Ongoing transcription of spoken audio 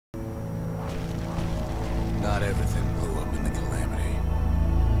Not everything blew up in the calamity.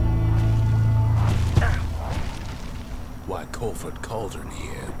 Why Colford Cauldron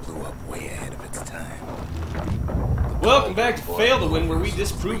here blew up way ahead of its time. Welcome back to Fail to Win, where we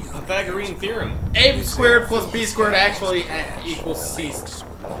disprove the Pythagorean theorem. A squared plus B squared actually equals C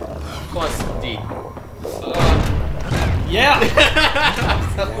plus D. Yeah!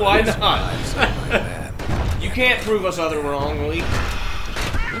 Why not? You can't prove us other wrongly.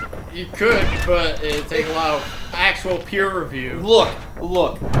 You could, but it'd take a lot of actual peer review. Look,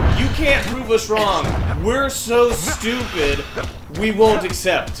 you can't prove us wrong. We're so stupid, we won't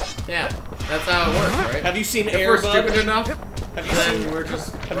accept. Yeah, that's how it works, right? Have you seen If we're Airbud? stupid enough, Have you then seen, we're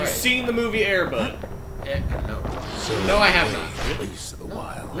just have you seen the movie Airbud? No. No, I have not. Release of the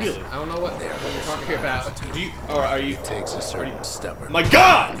wild. Really? I don't know what you're talking about. Do you, or are you... It takes a certain stubborn. My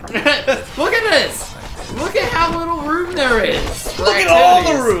God! Look at this! Look at how little room there is for Look at all the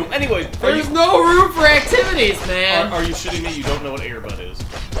activities. room! Anyways, There's no room for activities, man! Are you shitting me? You don't know what Airbud is?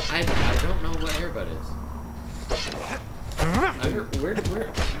 I don't know what Airbud is. Where?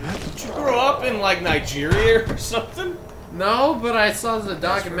 Did you grow up in, like, Nigeria or something? No, but I saw the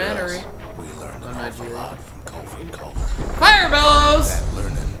documentary. We learned an awful lot from Colford Cauldron. Fire bellows! That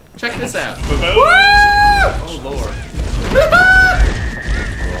learning. Check this out. Woo! Oh, Lord.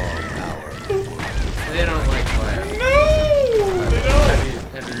 They don't like fire. No! They don't!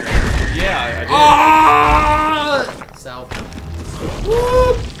 Have you Yeah, I did. Ah! South.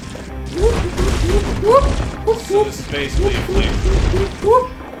 So this is basically a flame.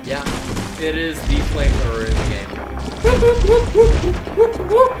 Yeah, it is the flamethrower in the game.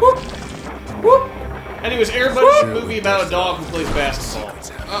 Anyways, Airbud is a movie about a dog who plays basketball.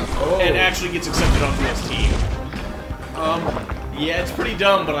 And actually gets accepted onto his team. Yeah, it's pretty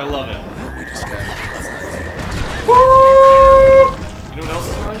dumb, but I love it. We discovered. You know what else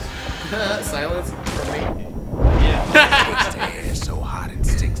is nice? Silence from me. Yeah. Its hair is so hot it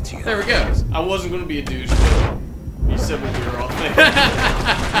sticks to you. There we go. I wasn't gonna be a douche, but you said what we were all thinking.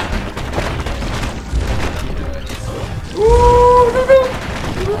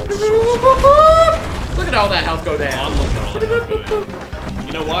 Look at all that health go down. I'm looking all that good.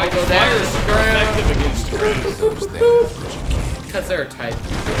 You know why? Go down. Fire is effective against trees. Those things. Because they're type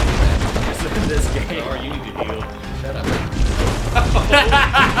in this game. Or you need to heal. Shut up.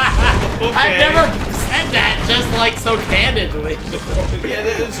 Okay. I've never said that just like so candidly. Yeah,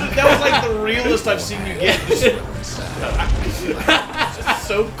 that was like the realest I've seen you get. Just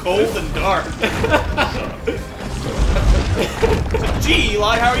so cold and dark. Gee,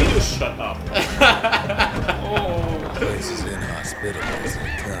 Eli, how are you doing? Shut up. Oh. Place is inhospitable as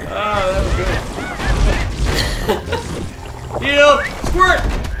they come. Oh, that was good. Heal! Squirt!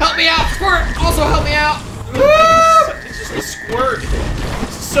 Help me out! Squirt! Also help me out! It's just a squirt.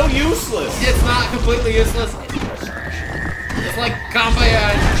 It's so useless. It's not completely useless. It's like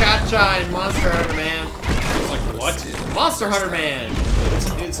Kumbaya and Cha-Cha and Monster Hunter Man. It's like, what? Monster Hunter Man!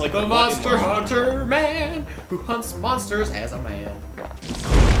 It's like The Monster Hunter Man who hunts monsters as a man.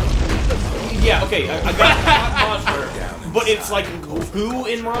 Yeah, okay, I got Monster. But it's like, who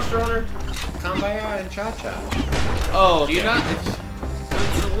in Monster Hunter? Kumbaya and Cha-Cha. Oh, Do you not? It's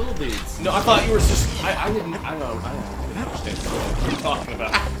the little dudes. No, I thought you were just. I don't understand what you're talking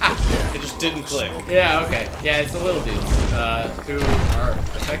about. It just didn't click. Yeah, okay. Yeah, it's the little dudes who are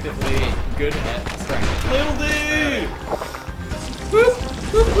effectively good at distraction. Little dude!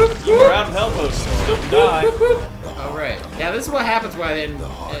 You were out of hell potions. Don't die. Alright. Yeah, this is what happens when I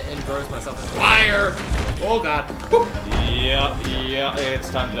engross myself in fire. Oh god. Yeah, it's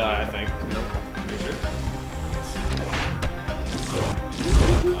time to die, I think.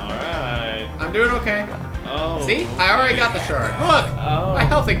 Alright. I'm doing okay. Oh. See? I already got the shard. Look! Oh. My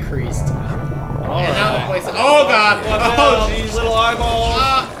health increased. Alright. And now the place. Oh god! Oh These jeez! little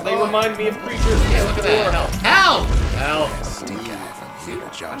eyeballs! They remind me of creatures. Yeah, look at that. Health! Health! Stink eye from here,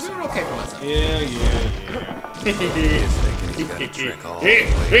 I'm Johnson. doing okay for myself. Yeah. It's thinking he's got a trick all the way.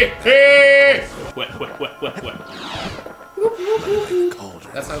 Wet.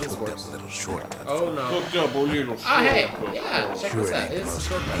 Cauldron. That's how this Hooked up works. a little shortcut. Oh no. Hooked up a little. Oh hey! Yeah, check this out. It's a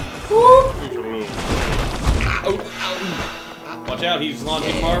shortcut. Watch out, he's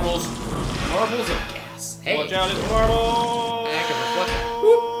launching marbles. Marbles of gas. Hey! Watch out, it's marbles. Active reflection.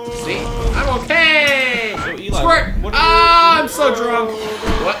 Whoop. See? I'm okay! So, Eli, Squirt! what Ah, I'm so drunk!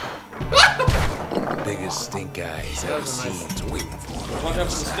 What? Biggest stink eye he's ever seen is waiting for him. Watch out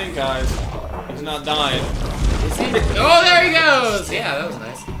for the stink eyes. He's not dying. Is he? Oh, there he goes! Yeah, that was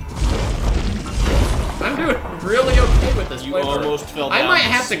nice. I'm doing really okay with this You flamethrower. almost fell I down might the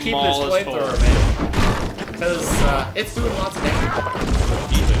have to keep this smallest flamethrower, hole. man. Because it's doing lots of damage.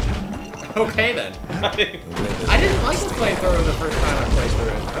 Keep it. Okay then. I didn't like the playthrough the first time I played through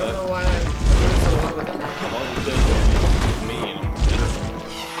it. I don't know why I did so well with it.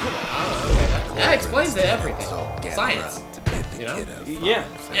 That explains everything. Science. You know? Yeah.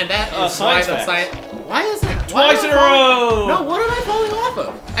 And that is why science the facts. science. Why is that? Twice in a row! No, what am I falling off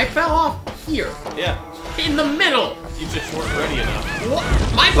of? I fell off here. Yeah. In the middle. You just weren't ready enough. What?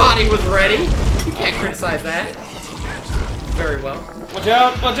 My body was ready. You can't criticize that. Very well. Watch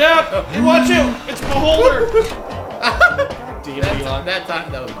out! Watch out! Hey, watch out! It's a beholder!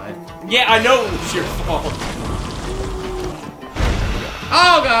 that was mine. Yeah, I know it was your fault.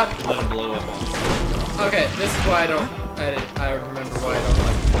 Oh god! Let him blow up on you. Okay, this is why I remember why I don't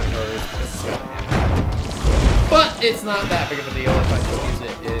like flamethrowers. But it's not that big of a deal if I still use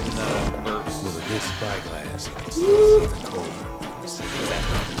it in bursts. With a good spyglass, you can see the cold.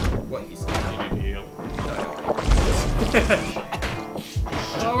 What he's You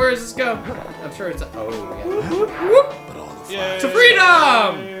Oh, where does this go? I'm sure it's a But all the Yeah. to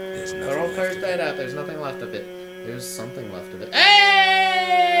freedom! There's But nothing don't clear that out. There's nothing left of it. There's something left of it.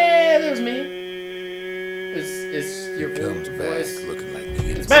 Hey! There's me. Is your comes back voice looking like the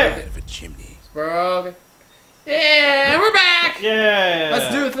back. inside of a chimney. broken? Yeah, we're back! Yeah.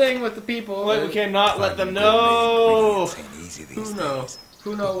 Let's do a thing with the people. Wait, we cannot let them know. It ain't easy these Who knows? days.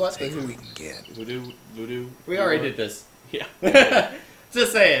 Who knows what the Take what who? we can get. Voodoo. We already did this. Yeah.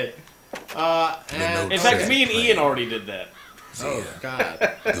 Just saying. And In fact, me and Ian already did that. oh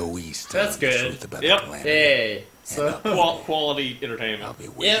god. Go east. That's tell them the good. truth about Yep. the planet. Hey. So. Quality I'll entertainment. be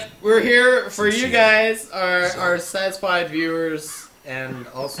waiting. Yep, we're here for you Sincerely. guys, our satisfied viewers, and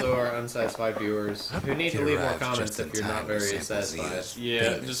also our unsatisfied viewers who need to leave more comments if you're not very satisfied.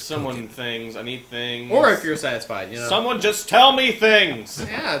 Yeah, just someone things. I need things. Or if you're satisfied, you know. Someone just tell me things.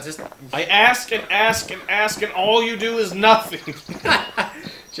 Yeah, just I ask and ask and ask, and all you do is nothing.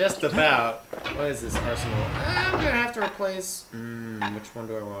 just about. What is this arsenal? I'm gonna have to replace. Which one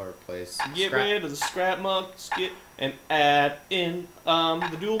do I want to replace? Get Scrap- rid of the scrap musket and add in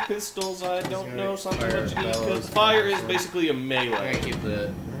the dual pistols. I don't know something Fire what you need bellows. because fire is basically a I'm melee. gonna keep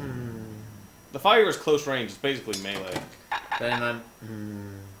the. The fire is close range. It's basically melee. Then I'm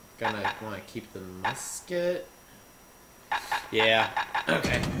gonna want to keep the musket. Yeah.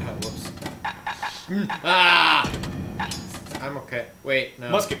 Okay. Oh, whoops. Ah! I'm okay. Wait, no.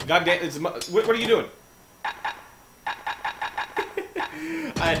 Musket. Goddamn. What are you doing?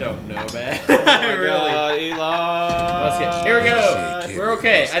 I don't know, man. Oh my I really. God, Eli. Musket. Here we go. We're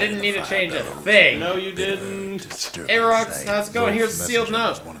okay. I didn't need to change a thing. No, you didn't. Hey, Rox, how's it going? Here's the sealed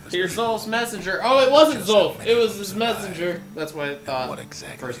note. Here's Zolf's messenger. Oh, it wasn't Zolf. It was his messenger. That's what I thought. What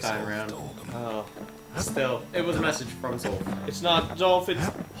exactly First time around. Oh, Still, it was a message from Zolf. it's not Zolf. It's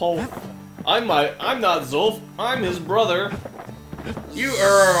Holf. I'm not Zolf. I'm his brother. You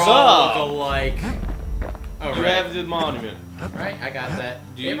are all alike. Oh, You right. have the monument. Right, I got that.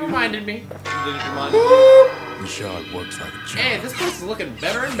 Do It you- reminded me. Did it remind you? I'm sure it works like a charm. Hey, this place is looking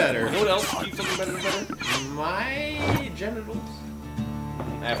better and better. You know what else keeps looking better and better? My genitals.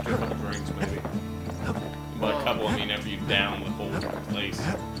 After a couple drinks, maybe. By a couple, I mean after you down the whole place.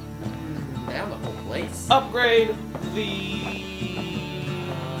 Down the whole place. Upgrade the...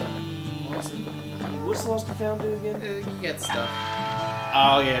 What's the lost and found do again? You get stuff.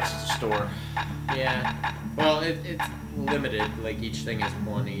 Oh yeah, it's just a store. Yeah. Well, it's limited. Like each thing is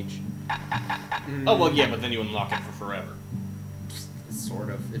one each. Oh well, yeah, but then you unlock it for forever. Sort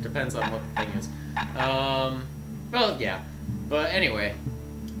of. It depends on what the thing is. Well, yeah. But anyway,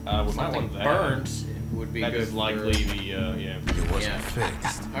 We might something want that. burnt would be That good. is likely the yeah. It wasn't Yeah.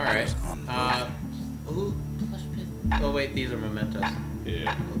 fixed. All right. It was unbroken. Ooh, plush pit. Oh wait, these are mementos.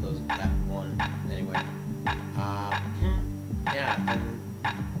 Yeah. Oh, that one. Anyway. Yeah. And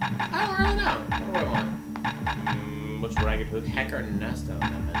I don't really know. What do I want? What's Ragged Hood? Hecker Nesto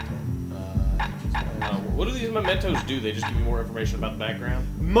memento. What do these mementos do? They just give you more information about the background?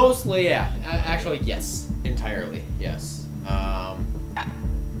 Mostly, yeah. Actually, yes. Entirely, yes.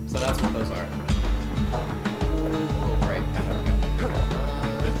 So that's what those are. Oh, right.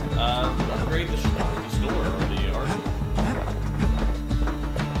 Upgrade the store or the arsenal.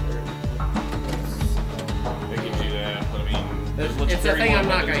 They can do that, but I mean... It's a legendary thing I'm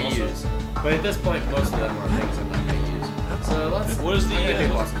not weapons going to also. use. But at this point, most of them are things I'm not going to use. So let's... What is the... I'm gonna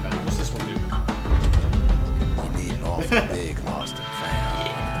do lost and found. what's this one do? You need an awful big lost and found.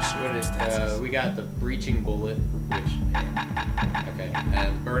 What is, we got the breaching bullet, which... Okay.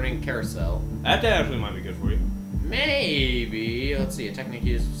 And burning carousel. That actually might be good for you. Maybe. Let's see. A technique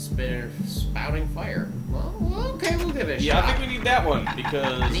is spouting fire. Well, okay. We'll give it a Yeah, shot. I think we need that one,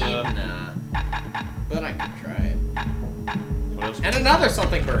 because... Nah. But I could try it. what What else? And another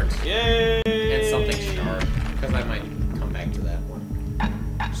something burnt. Yay! And something sharp. Because I might come back to that one.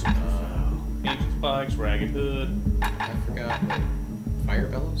 Ancient spikes, ragged hood. I forgot. Wait, fire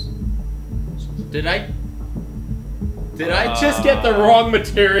bellows? Did I just get the wrong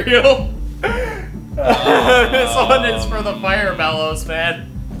material? This one is for the fire bellows, man.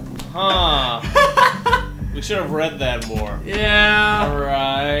 Huh. We should have read that more. Yeah.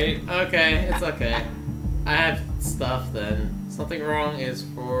 Alright. Okay, it's okay. I have stuff then. Something wrong is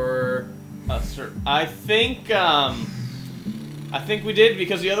for... I think we did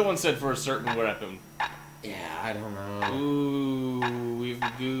because the other one said for a certain weapon. Yeah, I don't know. Ooh, we've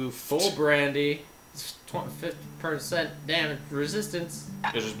goofed. Full brandy. 50% damage resistance.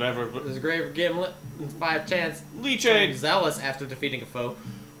 This is better. There's a grave gimlet and 5 chance. Leech aid. Zealous after defeating a foe.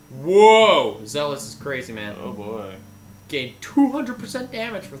 Whoa! Zealous is crazy, man. Oh boy. Gain 200%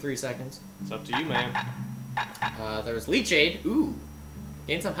 damage for 3 seconds. It's up to you, man. There's Leech Aid. Ooh.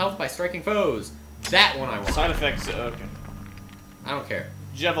 Gain some health by striking foes. That one I want. Side effects. Okay. I don't care.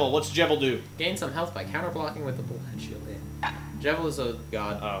 Jevel. What's Jevel do? Gain some health by counterblocking with the bullet shield. Jevel is a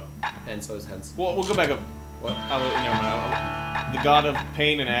god. Oh. And so is Hens. Well, we'll go back up. What? Never mind. The god of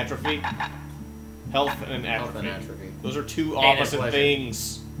pain and atrophy. Health and atrophy. Health and atrophy. Those are two Pain and opposite pleasure.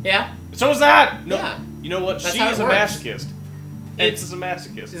 things. Yeah. So is that! No. Yeah. You know what? That's She how is it a works. masochist. Hence is a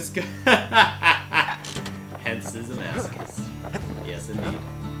masochist. It's good. Hence is a masochist. Yes, indeed.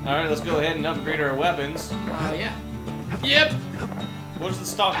 Alright, let's go ahead and upgrade our weapons. Yeah. Yep. What does the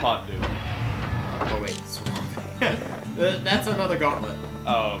stock pot do? Oh, wait. Swamp. That's another gauntlet.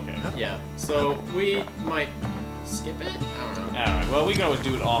 Oh, okay. Yeah. So, we might skip it? I don't know. Alright, well, we can always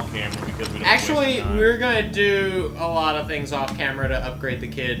do it off camera because we don't Actually, waste time. we're gonna do a lot of things off camera to upgrade the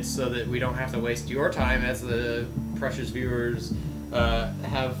kids so that we don't have to waste your time as the precious viewers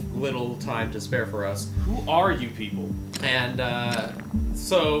have little time to spare for us. Who are you people? And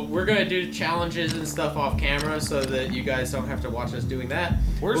so we're gonna do challenges and stuff off camera so that you guys don't have to watch us doing that.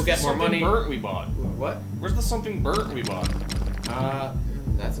 Where's we'll get the more something money. burnt we bought? What? Where's the something burnt we bought?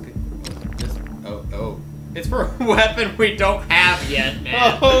 That's good. Oh. It's for a weapon we don't have yet,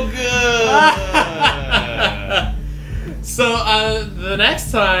 man. Oh, good! So, the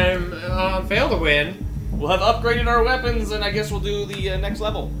next time on Fail to Win... We'll have upgraded our weapons, and I guess we'll do the next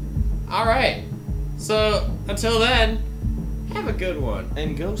level. Alright. So, until then, have a good one.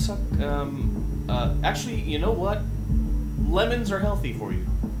 And go suck, actually, you know what? Lemons are healthy for you.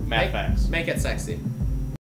 Math facts. Make it sexy.